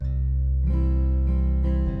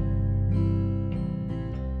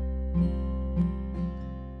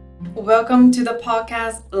Welcome to the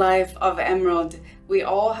podcast Life of Emerald. We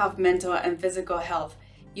all have mental and physical health.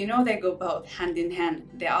 You know they go both hand in hand.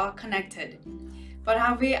 They are connected. But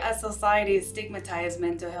have we as society stigmatized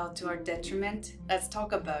mental health to our detriment? Let's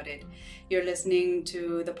talk about it. You're listening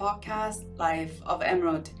to the podcast Life of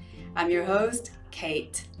Emerald. I'm your host,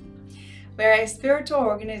 Kate. We're a spiritual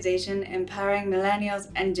organization empowering millennials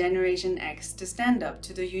and Generation X to stand up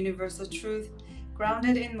to the universal truth,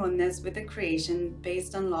 grounded in oneness with the creation,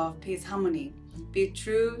 based on love, peace, harmony. Be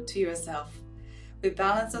true to yourself. We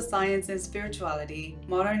balance the science and spirituality,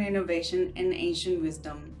 modern innovation and ancient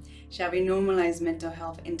wisdom. Shall we normalize mental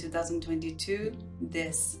health in 2022?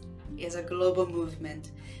 This is a global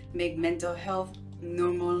movement. Make mental health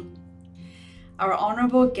normal. Our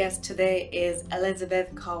honorable guest today is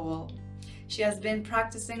Elizabeth Cowell. She has been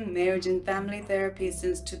practicing marriage and family therapy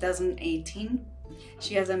since 2018.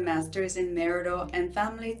 She has a master's in marital and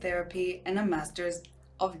family therapy and a master's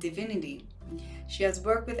of divinity. She has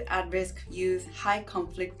worked with at-risk youth,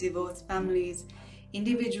 high-conflict divorced families,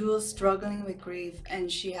 individuals struggling with grief,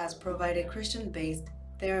 and she has provided Christian-based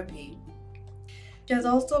therapy. She has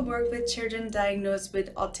also worked with children diagnosed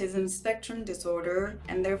with autism spectrum disorder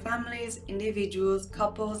and their families, individuals,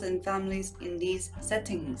 couples, and families in these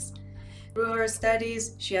settings. Through her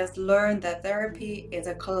studies, she has learned that therapy is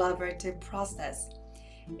a collaborative process.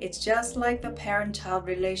 It's just like the parent-child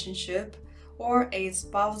relationship or a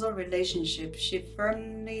spousal relationship. She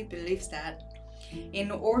firmly believes that in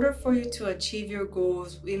order for you to achieve your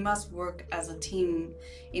goals, we must work as a team.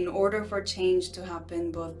 In order for change to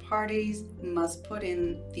happen, both parties must put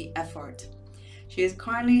in the effort. She is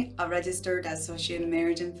currently a registered associate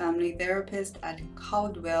marriage and family therapist at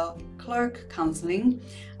Caldwell Clark Counseling,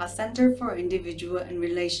 a center for individual and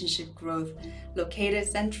relationship growth located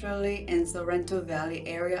centrally in Sorrento Valley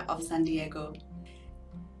area of San Diego.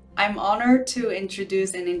 I'm honored to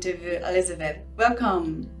introduce and interview Elizabeth.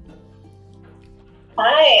 Welcome.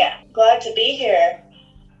 Hi, glad to be here.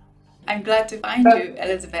 I'm glad to find you,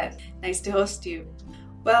 Elizabeth. Nice to host you.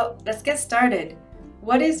 Well, let's get started.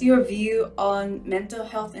 What is your view on mental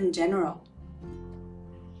health in general?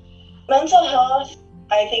 Mental health,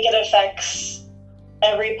 I think it affects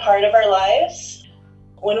every part of our lives.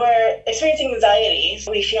 When we're experiencing anxiety,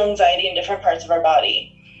 we feel anxiety in different parts of our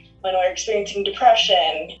body. When we're experiencing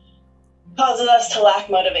depression, it causes us to lack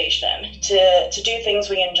motivation to do things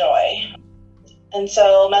we enjoy. And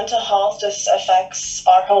so mental health just affects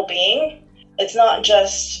our whole being. It's not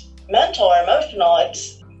just mental or emotional,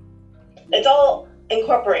 it's all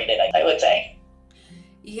incorporated, I would say.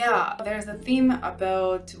 Yeah, there's a theme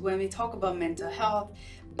about when we talk about mental health,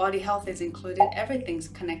 body health is included, everything's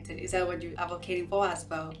connected. Is that what you're advocating for as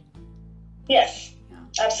well? Yes,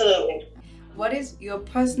 yeah. Absolutely. What is your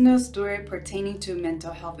personal story pertaining to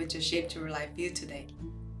mental health which has shaped your life view today?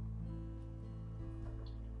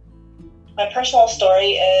 My personal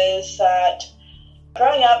story is that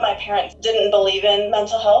growing up, my parents didn't believe in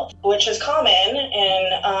mental health, which is common in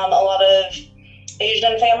a lot of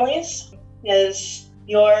Asian families, is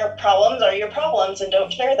your problems are your problems and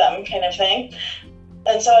don't share them kind of thing.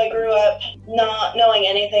 And so I grew up not knowing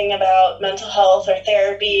anything about mental health or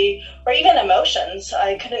therapy or even emotions.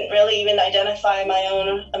 I couldn't really even identify my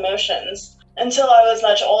own emotions until I was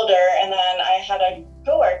much older. And then I had a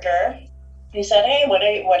coworker who said, "Hey, what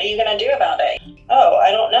are you going to do about it?" "Oh,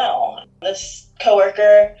 I don't know." This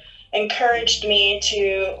coworker encouraged me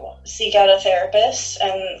to seek out a therapist,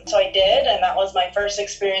 and so I did, and that was my first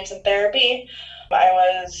experience in therapy. I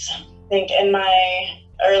was, I think, in my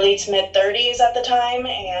early to mid 30s at the time,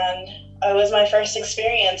 and it was my first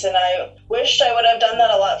experience, and I wished I would have done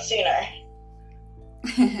that a lot sooner.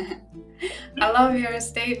 I love your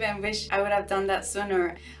statement, wish I would have done that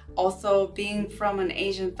sooner. Also, being from an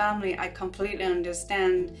Asian family, I completely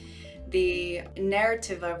understand the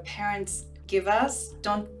narrative our parents give us.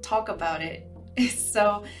 Don't talk about it.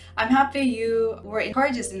 So I'm happy you were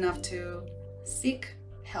courageous enough to seek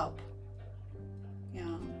help.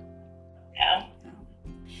 Yeah.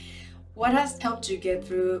 What has helped you get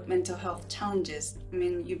through mental health challenges? I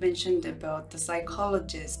mean, you mentioned about the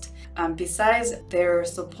psychologist. Besides their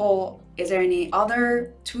support, is there any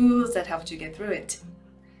other tools that helped you get through it?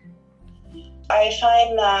 I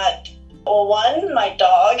find that, well, one, my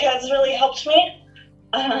dog has really helped me.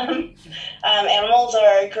 Animals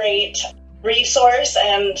are a great resource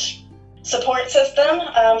and support system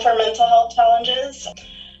for mental health challenges,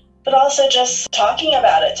 but also just talking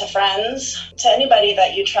about it to friends, to anybody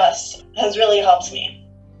that you trust, has really helped me.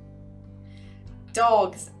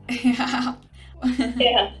 Dogs. Yeah.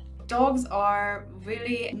 Dogs are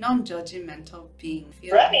really non-judgmental beings,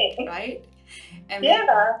 right? Right? And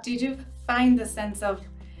yeah. did you find the sense of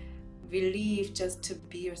relief just to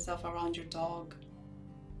be yourself around your dog.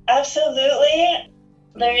 Absolutely.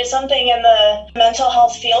 There is something in the mental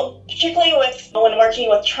health field, particularly when working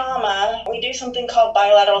with trauma, we do something called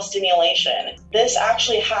bilateral stimulation. This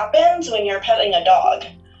actually happens when you're petting a dog.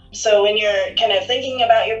 So when you're kind of thinking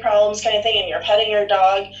about your problems kind of thing and you're petting your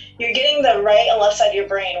dog, you're getting the right and left side of your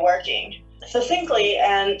brain working succinctly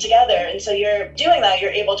and together. And so you're doing that,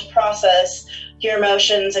 you're able to process your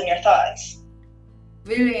emotions and your thoughts.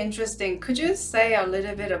 Really interesting. Could you say a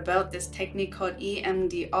little bit about this technique called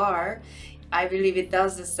EMDR? I believe it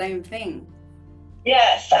does the same thing.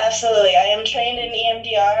 Yes, absolutely. I am trained in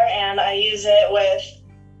EMDR and I use it with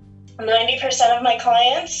 90% of my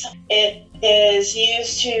clients. It is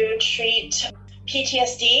used to treat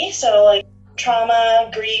PTSD, so like trauma,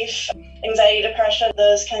 grief, anxiety, depression,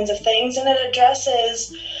 those kinds of things. And it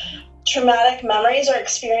addresses traumatic memories or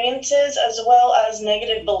experiences as well as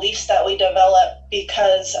negative beliefs that we develop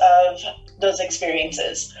because of those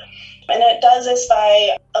experiences. And it does this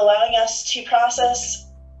by allowing us to process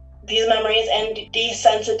these memories and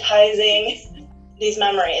desensitizing these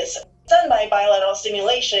memories. It's done by bilateral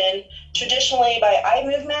stimulation, traditionally by eye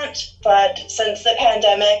movement, but since the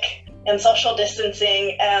pandemic and social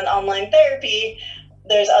distancing and online therapy,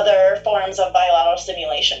 there's other forms of bilateral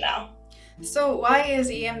stimulation now. So why is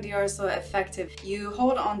EMDR so effective? You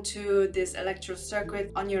hold on to this electrical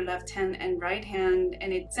circuit on your left hand and right hand,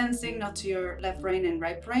 and it sends signal to your left brain and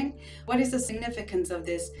right brain. What is the significance of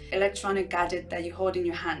this electronic gadget that you hold in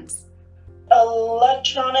your hands?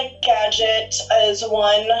 Electronic gadget is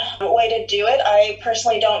one way to do it. I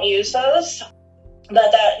personally don't use those,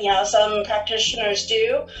 but some practitioners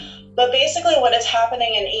do. But basically what is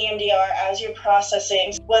happening in EMDR as you're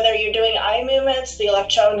processing, whether you're doing eye movements, the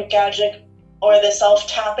electronic gadget, or the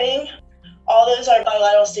self-tapping, all those are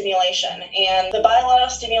bilateral stimulation. And the bilateral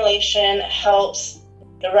stimulation helps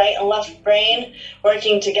the right and left brain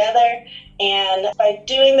working together. And by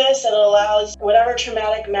doing this, it allows whatever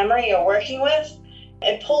traumatic memory you're working with,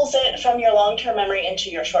 it pulls it from your long-term memory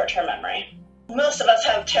into your short-term memory. Most of us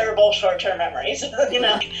have terrible short-term memories,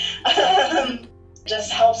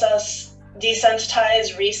 just helps us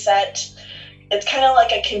desensitize, reset. It's kind of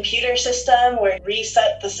like a computer system where you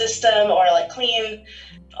reset the system or like clean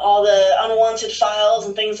all the unwanted files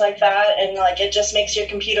and things like that. And like it just makes your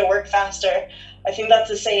computer work faster. I think that's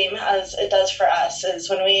the same as it does for us, is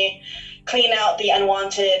when we clean out the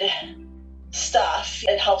unwanted stuff,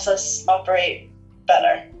 it helps us operate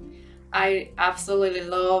better. I absolutely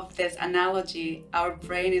love this analogy. Our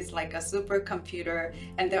brain is like a supercomputer,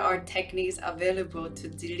 and there are techniques available to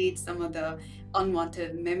delete some of the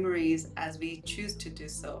unwanted memories as we choose to do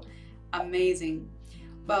so. Amazing.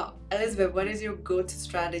 Well, Elizabeth, what is your go-to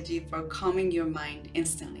strategy for calming your mind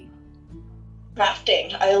instantly?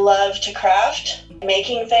 Crafting. I love to craft,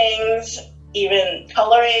 making things, even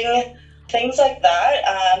coloring, things like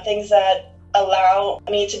that, things that allow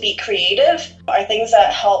me to be creative are things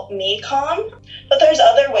that help me calm. But there's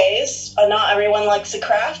other ways. Not everyone likes to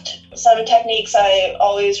craft. Some techniques I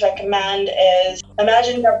always recommend is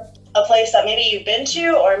imagine a place that maybe you've been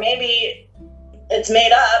to, or maybe it's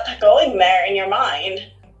made up, going there in your mind,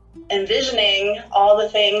 envisioning all the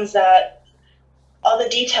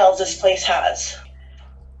details this place has.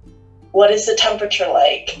 What is the temperature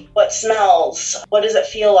like? What smells? What does it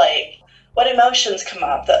feel like? What emotions come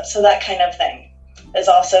up? So that kind of thing is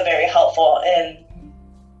also very helpful in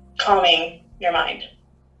calming your mind.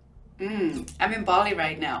 I'm in Bali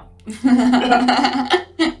right now.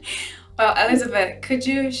 Well, Elizabeth, could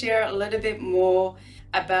you share a little bit more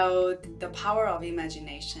about the power of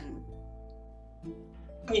imagination?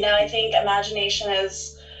 I think imagination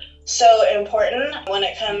is so important when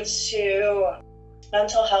it comes to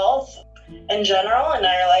mental health in general, in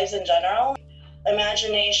our lives in general.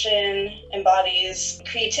 Imagination embodies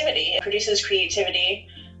creativity. It produces creativity,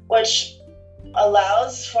 which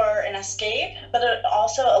allows for an escape, but it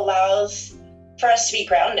also allows for us to be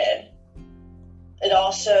grounded. It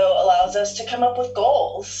also allows us to come up with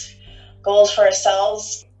goals for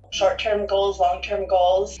ourselves, short-term goals, long-term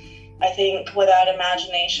goals. I think without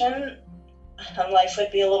imagination, life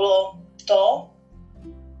would be a little dull.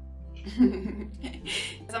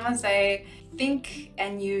 Someone say, think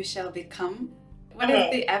and you shall become. What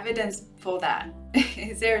is the evidence for that?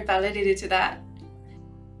 Is there validity to that?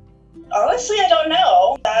 Honestly, I don't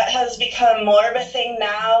know. That has become more of a thing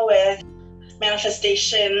now with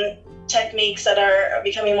manifestation techniques that are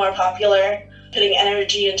becoming more popular, putting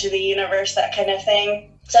energy into the universe, that kind of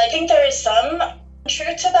thing. So I think there is some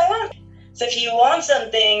truth to that. So if you want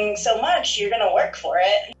something so much, you're going to work for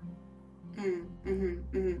it.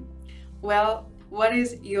 Well, what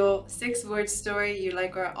is your 6-word story you'd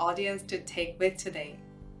like our audience to take with today?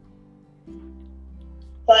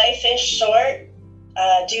 Life is short.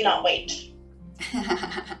 Do not wait.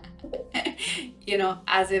 You know,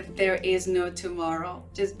 as if there is no tomorrow.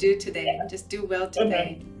 Just do today. Yeah. Just do well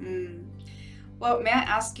today. Well, may I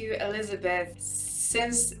ask you, Elizabeth,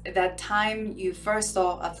 since that time you first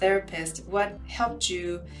saw a therapist, what helped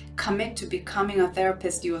you commit to becoming a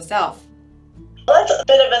therapist yourself? Well, that's a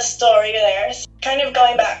bit of a story there. Kind of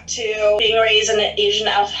going back to being raised in an Asian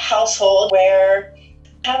household where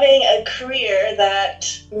having a career that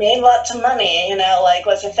made lots of money,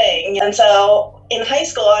 was a thing. And so in high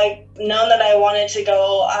school, I'd known that I wanted to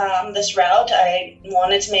go this route. I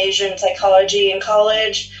wanted to major in psychology in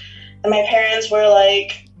college. And my parents were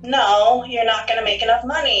like, no, you're not going to make enough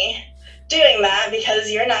money doing that because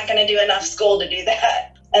you're not going to do enough school to do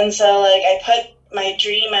that. And so I put my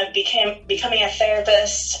dream of becoming a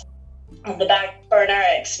therapist on the back burner.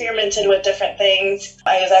 I experimented with different things.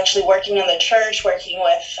 I was actually working in the church, working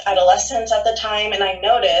with adolescents at the time, and I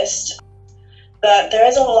noticed that there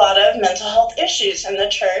is a lot of mental health issues in the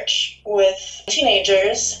church with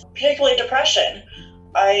teenagers, particularly depression.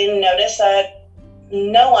 I noticed that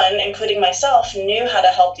no one, including myself, knew how to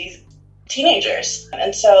help these teenagers.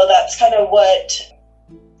 And so that's kind of what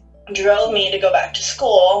drove me to go back to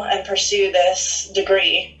school and pursue this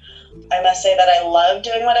degree. I must say that I love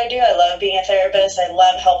doing what I do. I love being a therapist. I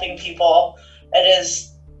love helping people. It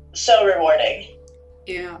is so rewarding.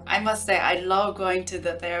 Yeah, I must say I love going to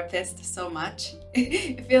the therapist so much.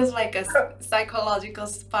 It feels like a psychological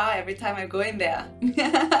spa every time I go in there.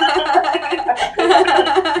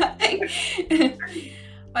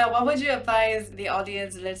 Well, what would you advise the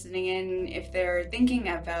audience listening in if they're thinking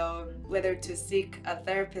about whether to seek a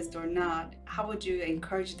therapist or not? How would you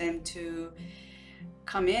encourage them to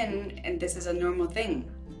come in and this is a normal thing?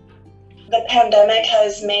 The pandemic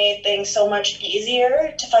has made things so much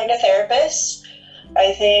easier to find a therapist.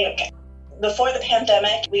 I think before the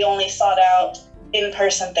pandemic, we only sought out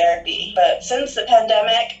in-person therapy. But since the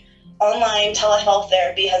pandemic, online telehealth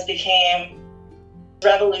therapy has become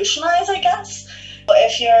revolutionized, I guess.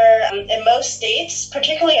 If you're in most states,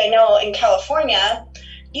 particularly I know in California,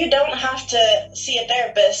 you don't have to see a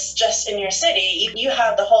therapist just in your city. You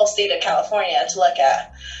have the whole state of California to look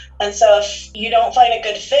at. And so if you don't find a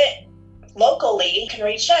good fit locally, you can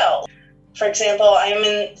reach out. For example, I'm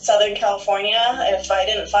in Southern California. If I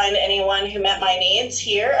didn't find anyone who met my needs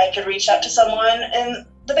here, I could reach out to someone in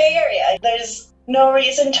the Bay Area. There's no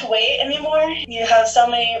reason to wait anymore. You have so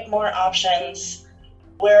many more options.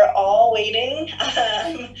 We're all waiting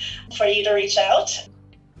for you to reach out.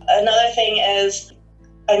 Another thing is,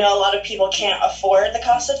 I know a lot of people can't afford the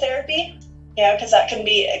cost of therapy, because that can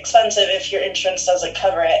be expensive if your insurance doesn't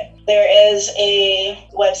cover it. There is a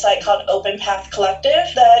website called Open Path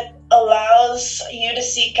Collective that allows you to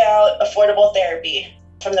seek out affordable therapy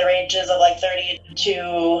from the ranges of $30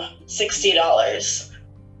 to $60.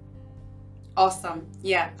 Awesome.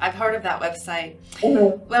 Yeah, I've heard of that website.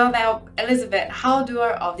 Mm-hmm. Well, now, Elizabeth, how do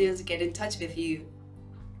our audience get in touch with you?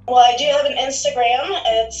 Well, I do have an Instagram.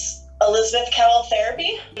 It's Elizabeth Cowell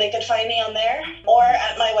Therapy. They could find me on there or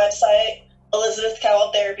at my website,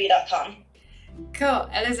 elizabethcowelltherapy.com. Cool.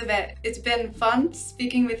 Elizabeth, it's been fun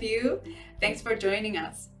speaking with you. Thanks for joining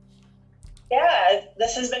us. Yeah,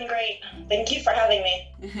 this has been great. Thank you for having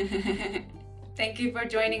me. Thank you for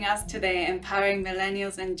joining us today, empowering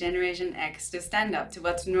millennials and Generation X to stand up to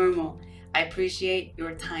what's normal. I appreciate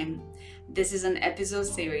your time. This is an episode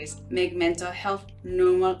series, Make Mental Health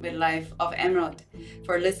Normal with Life of Emerald,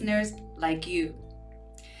 for listeners like you.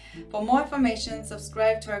 For more information,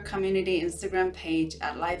 subscribe to our community Instagram page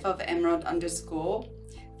at lifeofemerald_.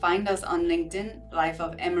 Find us on LinkedIn, Life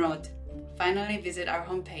of Emerald. Finally, visit our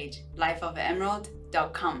homepage,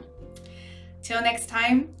 lifeofemerald.com. Till next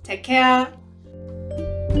time, take care.